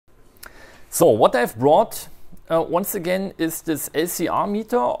So what I've brought once again is this LCR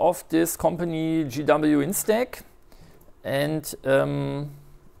meter of this company GW Instek, and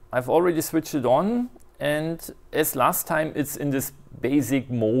I've already switched it on, and as last time it's in this basic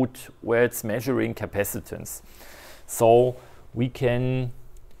mode where it's measuring capacitance. So we can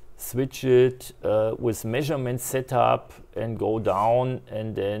switch it with measurement setup and go down,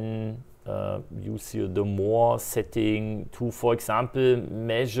 and then use here the more setting to, for example,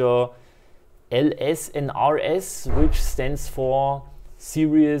 measure LS and RS, which stands for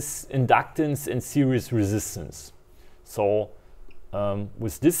series inductance and series resistance. So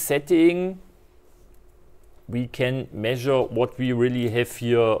with this setting we can measure what we really have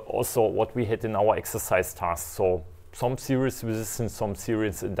here, also what we had in our exercise task. So some series resistance, some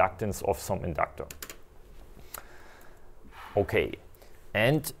series inductance of some inductor. Okay,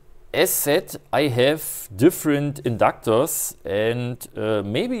 and as said, I have different inductors, and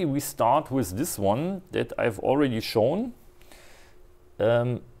maybe we start with this one that I've already shown.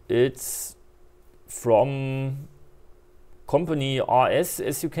 It's from company RS,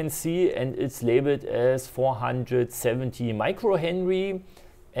 as you can see, and it's labeled as 470 microhenry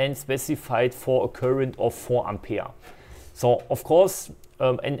and specified for a current of 4 ampere. So of course,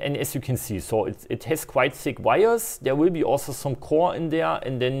 and as you can see, so it has quite thick wires. There will be also some core in there,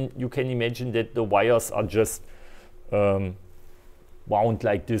 and then you can imagine that the wires are just wound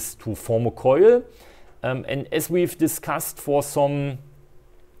like this to form a coil. And as we've discussed for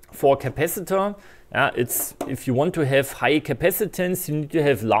capacitor, it's, if you want to have high capacitance, you need to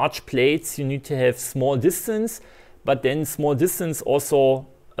have large plates, you need to have small distance, but then small distance also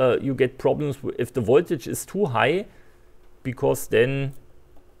you get problems if the voltage is too high, because then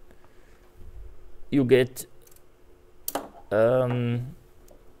you get the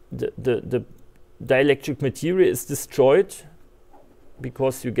dielectric material is destroyed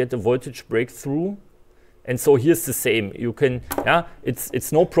because you get a voltage breakthrough. And so here's the same. You can,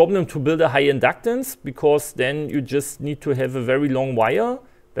 it's no problem to build a high inductance, because then you just need to have a very long wire,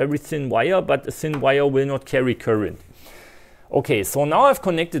 very thin wire, but a thin wire will not carry current. Okay, so now I've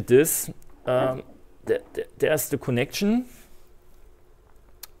connected this. There's the connection.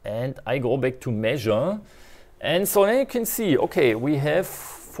 And I go back to measure. And so then you can see, okay, we have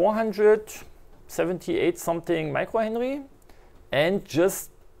 478 something microhenry and just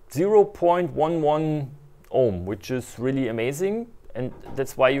 0.11 ohm, which is really amazing. And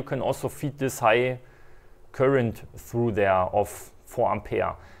that's why you can also feed this high current through there of 4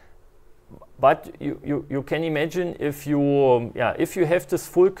 ampere. But you can imagine if you have this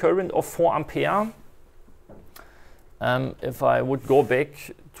full current of 4 ampere, if I would go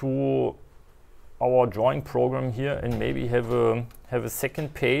back to our drawing program here and maybe have a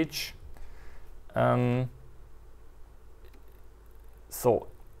second page. So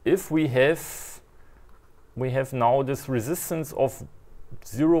if we have now this resistance of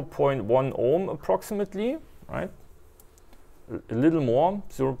 0.1 ohm approximately, right? A little more,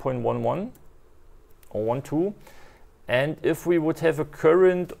 0.11 or 12. And if we would have a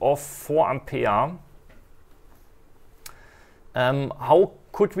current of 4 ampere, how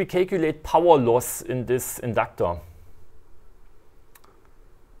could we calculate power loss in this inductor?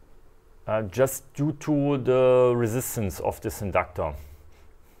 Just due to the resistance of this inductor.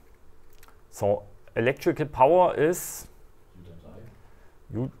 So electrical power is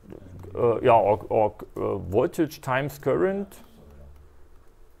voltage times current.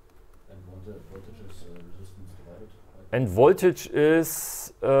 And voltage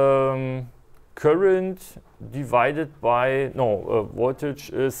is current divided by, voltage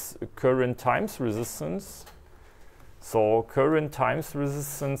is current times resistance. So current times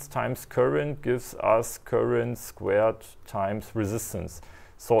resistance times current gives us current squared times resistance.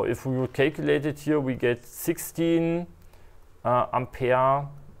 So if we would calculate it here, we get 16 ampere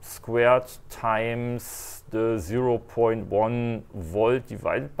squared times the 0.1 volt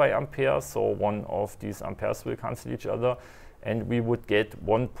divided by ampere. So one of these amperes will cancel each other, and we would get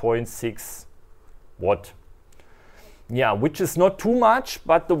 1.6 watt. Yeah, which is not too much,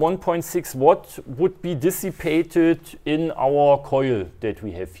 but the 1.6 watt would be dissipated in our coil that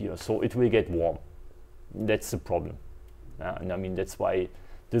we have here. So it will get warm. That's the problem. And I mean, that's why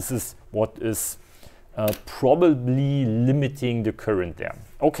this is what is probably limiting the current there.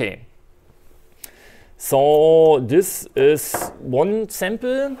 Okay. So this is one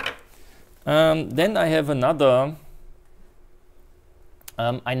sample. Then I have another.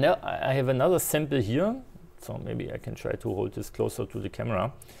 I have another sample here. So maybe I can try to hold this closer to the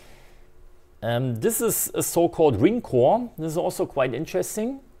camera. This is a so-called ring core. This is also quite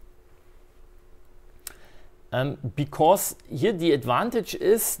interesting. Because here the advantage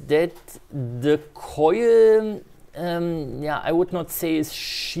is that the coil, yeah, I would not say is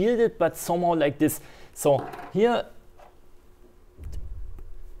shielded, but somehow like this. So here,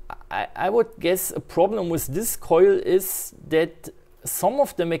 I would guess a problem with this coil is that some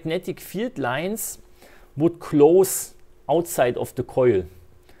of the magnetic field lines would close outside of the coil.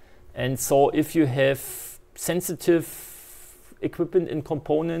 And so if you have sensitive equipment and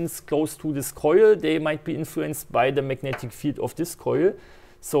components close to this coil, they might be influenced by the magnetic field of this coil.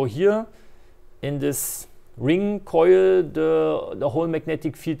 So here in this ring coil, the whole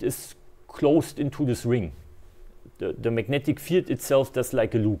magnetic field is closed into this ring. The magnetic field itself does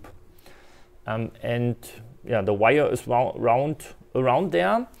like a loop. And yeah, the wire is around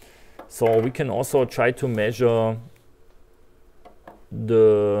there. So we can also try to measure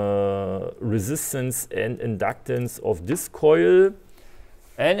the resistance and inductance of this coil.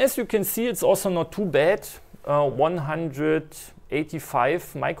 And as you can see, it's also not too bad.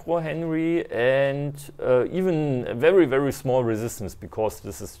 185 microhenry and even a very, very small resistance, because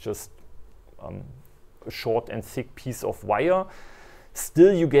this is just a short and thick piece of wire.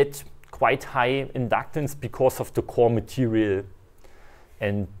 Still, you get quite high inductance because of the core material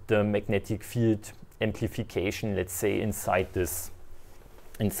and the magnetic field amplification, let's say, inside this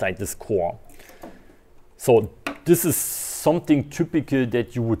core. So this is something typical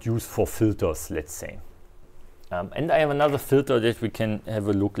that you would use for filters, let's say. And I have another filter that we can have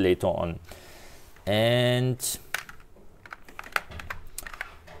a look later on. And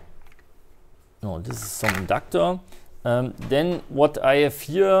no, this is some inductor. Then what I have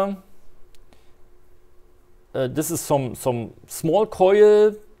here, this is some small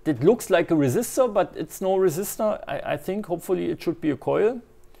coil that looks like a resistor, but it's no resistor. I think hopefully it should be a coil.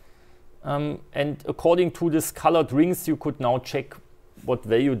 And according to this colored rings, you could now check what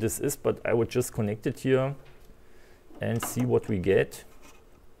value this is, but I would just connect it here and see what we get.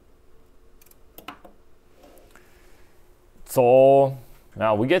 So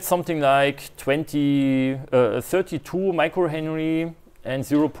now we get something like 32 microhenry and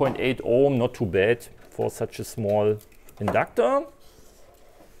 0.8 ohm, not too bad for such a small inductor.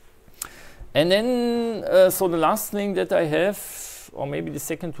 And then, so the last thing that I have, or maybe the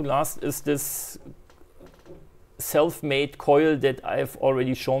second to last, is this self-made coil that I've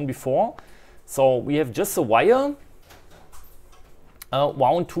already shown before. So we have just a wire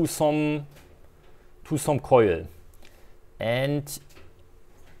wound to some coil. And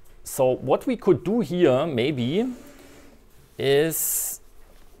so what we could do here maybe is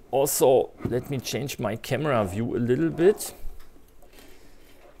also, let me change my camera view a little bit.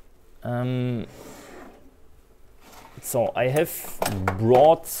 So I have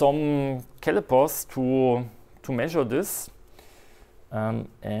brought some calipers to measure this.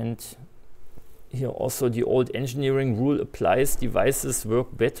 And here also the old engineering rule applies. Devices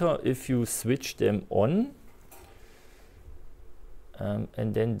work better if you switch them on.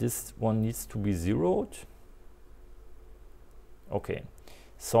 And then this one needs to be zeroed. Okay,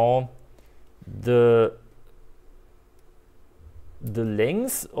 so the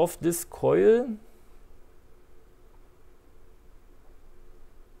length of this coil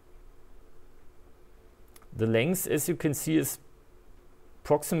as you can see, is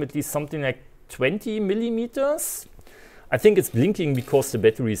approximately something like 20 millimeters. I think it's blinking because the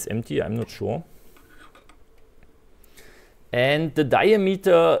battery is empty, I'm not sure. And the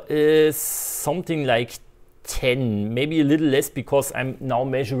diameter is something like 10, maybe a little less, because I'm now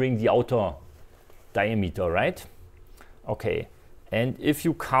measuring the outer diameter, right? Okay, and if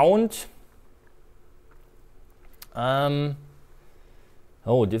you count,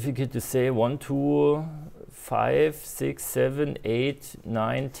 difficult to say, 1, 2, 5, 6, 7, 8,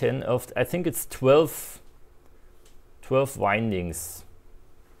 9, 10, I think it's 12 windings.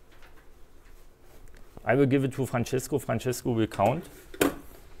 I will give it to Francesco. Francesco will count,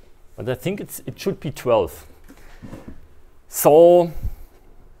 but I think it should be 12. So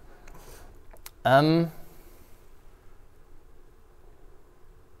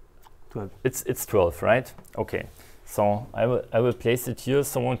it's 12, right? Okay. So I will place it here.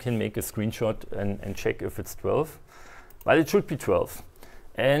 Someone can make a screenshot and check if it's 12. But it should be 12.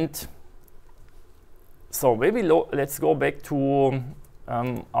 And so maybe let's go back to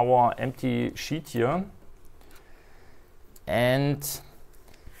our empty sheet here. And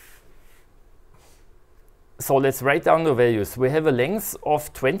so let's write down the values. We have a length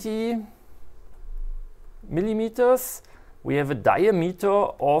of 20 millimeters. We have a diameter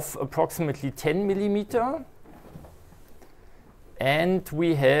of approximately 10 millimeter. And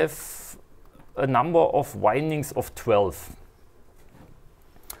we have a number of windings of 12.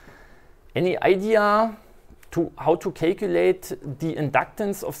 Any idea how to calculate the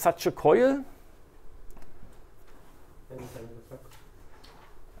inductance of such a coil?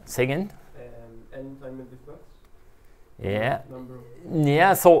 Say again? N time in the flux? Yeah.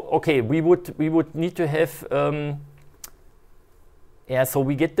 Yeah, so okay, we would need to have yeah, so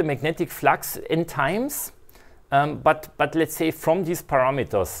we get the magnetic flux n times, but let's say from these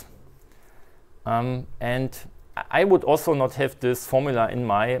parameters. And I would also not have this formula in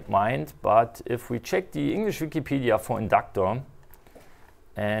my mind, but if we check the English Wikipedia for inductor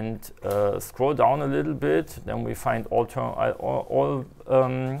and scroll down a little bit, then we find all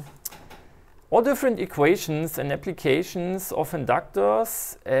different equations and applications of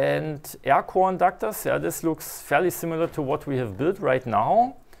inductors and air core inductors. Yeah, this looks fairly similar to what we have built right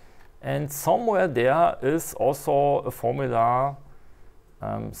now. And somewhere there is also a formula.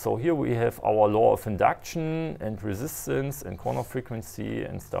 So here we have our law of induction and resistance and corner frequency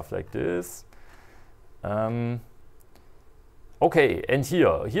and stuff like this. Okay, and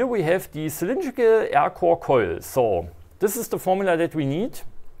here we have the cylindrical air core coil. So this is the formula that we need.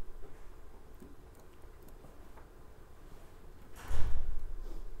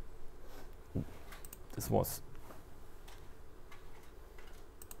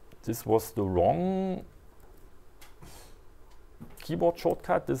 This was the wrong keyboard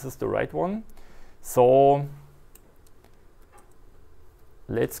shortcut. This is the right one. So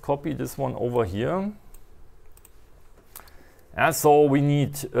let's copy this one over here. So we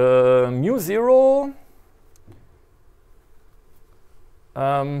need mu0.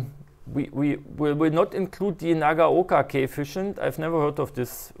 We will not include the Nagaoka coefficient. I've never heard of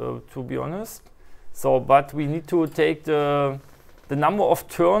this, to be honest. So, but we need to take the number of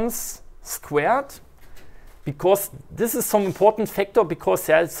turns squared, because this is some important factor, because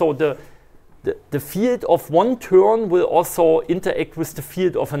so the field of one turn will also interact with the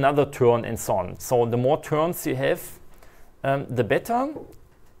field of another turn and so on. So the more turns you have, the better.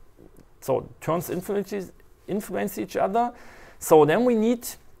 So turns influence each other. So then we need,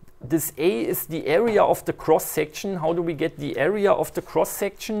 this A is the area of the cross section. How do we get the area of the cross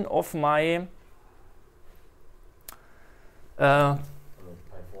section of my times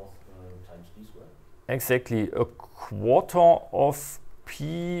d squared? Exactly, a quarter of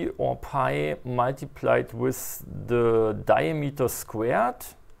p or pi multiplied with the diameter squared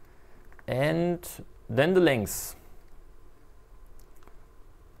and then the length.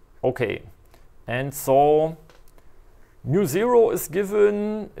 Okay, and so mu0 is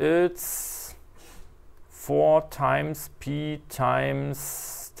given, it's 4 times p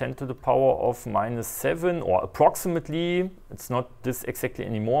times 10 to the power of minus 7, or approximately, it's not this exactly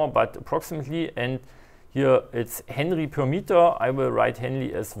anymore, but approximately, and here it's Henry per meter. I will write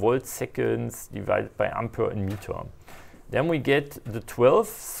Henry as volt seconds divided by ampere in meter. Then we get the 12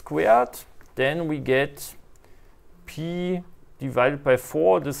 squared, then we get p divided by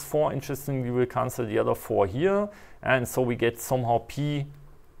 4. This 4, interestingly, will cancel the other 4 here, and so we get somehow p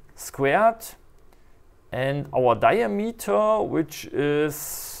squared. And our diameter, which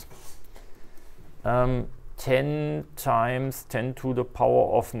is 10 times 10 to the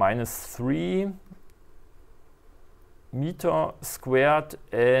power of minus 3 meter squared,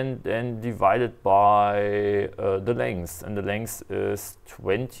 and then divided by the length. And the length is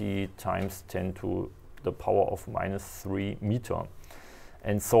 20 times 10 to the power of minus 3 meter.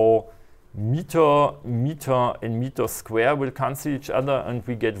 And so meter, and meter square will cancel each other, and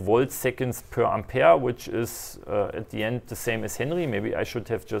we get volt seconds per ampere, which is at the end the same as Henry. Maybe I should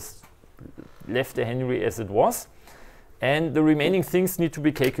have just left the Henry as it was. And the remaining things need to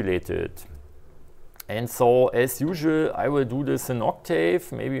be calculated. And so, as usual, I will do this in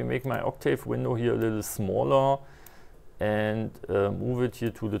Octave. Maybe make my Octave window here a little smaller and move it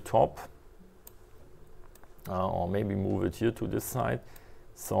here to the top. Or maybe move it here to this side.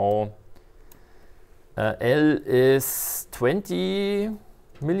 So L is 20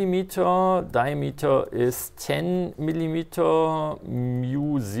 millimeter, diameter is 10 millimeter,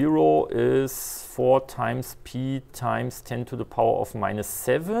 mu0 is 4 times p times 10 to the power of minus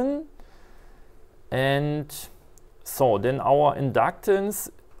 7. And so then our inductance,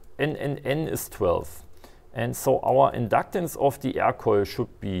 n is 12. And so our inductance of the air coil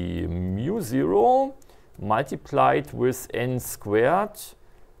should be mu0 multiplied with n squared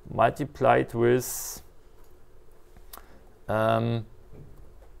multiplied with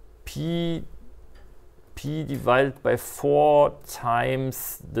p divided by 4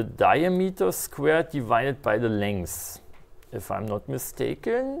 times the diameter squared divided by the length, if I'm not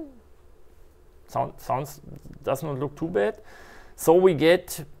mistaken. Does not look too bad. So we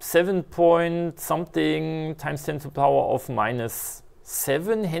get 7 point something times 10 to the power of minus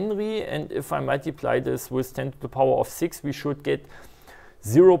 0.7 Henry, and if I multiply this with 10 to the power of 6, we should get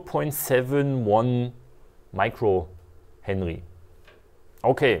 0.71 micro Henry.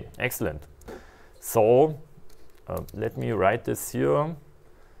 Okay, excellent. So let me write this here.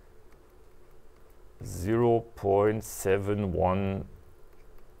 0.71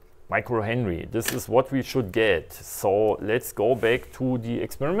 microhenry. This is what we should get. So let's go back to the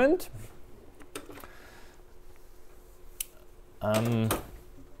experiment.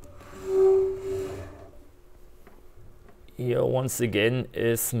 Here once again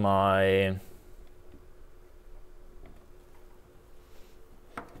is my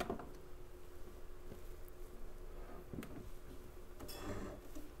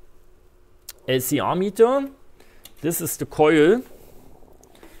LCR meter. This is the coil,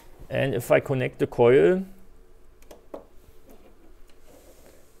 and if I connect the coil,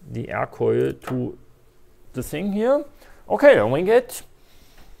 the air coil, to the thing here, okay, then we get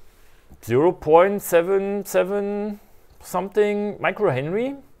 0.77 something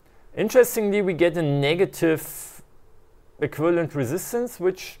microhenry. Interestingly, we get a negative equivalent resistance,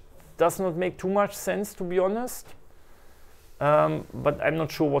 which does not make too much sense, to be honest. But I'm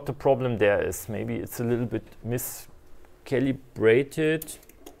not sure what the problem there is. Maybe it's a little bit miscalibrated.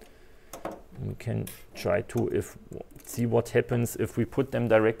 We can try to see what happens if we put them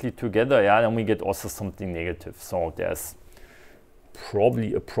directly together. Yeah, then we get also something negative. So there's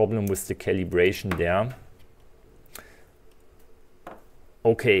probably a problem with the calibration there.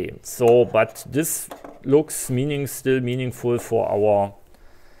 Okay, so but this looks still meaningful for our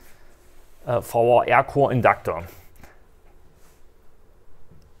air core inductor.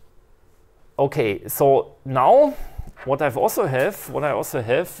 Okay, so now what I also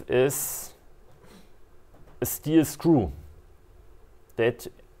have is a steel screw that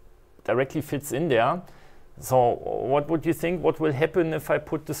directly fits in there. So what would you think? What will happen if I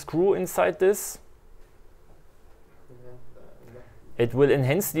put the screw inside this? It will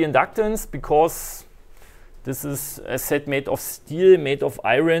enhance the inductance, because this is, as said, made of steel, made of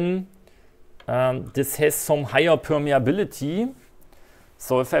iron. This has some higher permeability.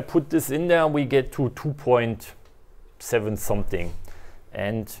 So if I put this in there, we get to 2.7 something.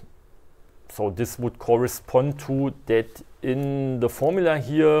 And so this would correspond to that in the formula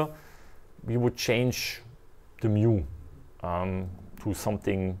here, we would change the mu to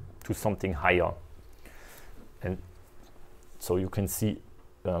something higher. And so you can see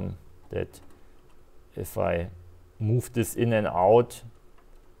that if I move this in and out,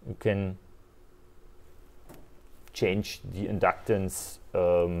 you can change the inductance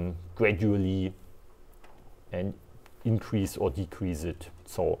gradually and increase or decrease it.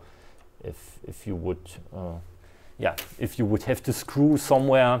 So if you would have the screw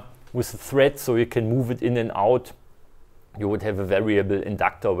somewhere with a thread so you can move it in and out, you would have a variable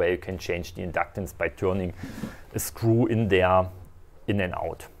inductor where you can change the inductance by turning a screw in there, in and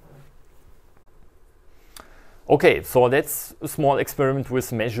out. Okay, so that's a small experiment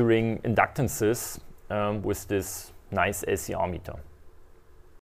with measuring inductances with this nice LCR meter.